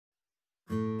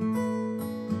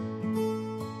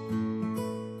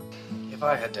If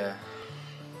I had to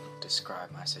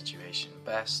describe my situation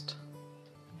best,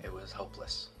 it was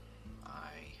hopeless. I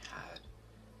had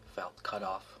felt cut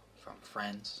off from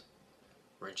friends,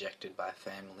 rejected by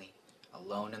family,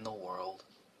 alone in the world,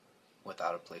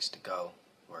 without a place to go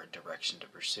or a direction to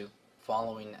pursue.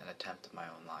 Following an attempt at my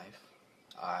own life,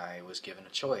 I was given a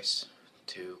choice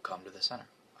to come to the center.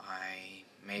 I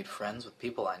made friends with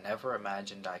people I never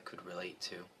imagined I could relate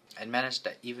to, and managed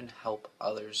to even help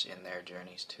others in their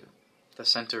journeys too. The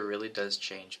center really does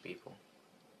change people,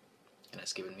 and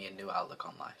it's given me a new outlook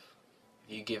on life.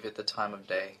 If you give it the time of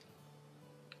day,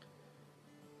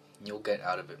 you'll get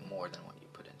out of it more than what you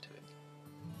put into it.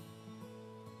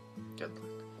 Good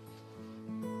luck.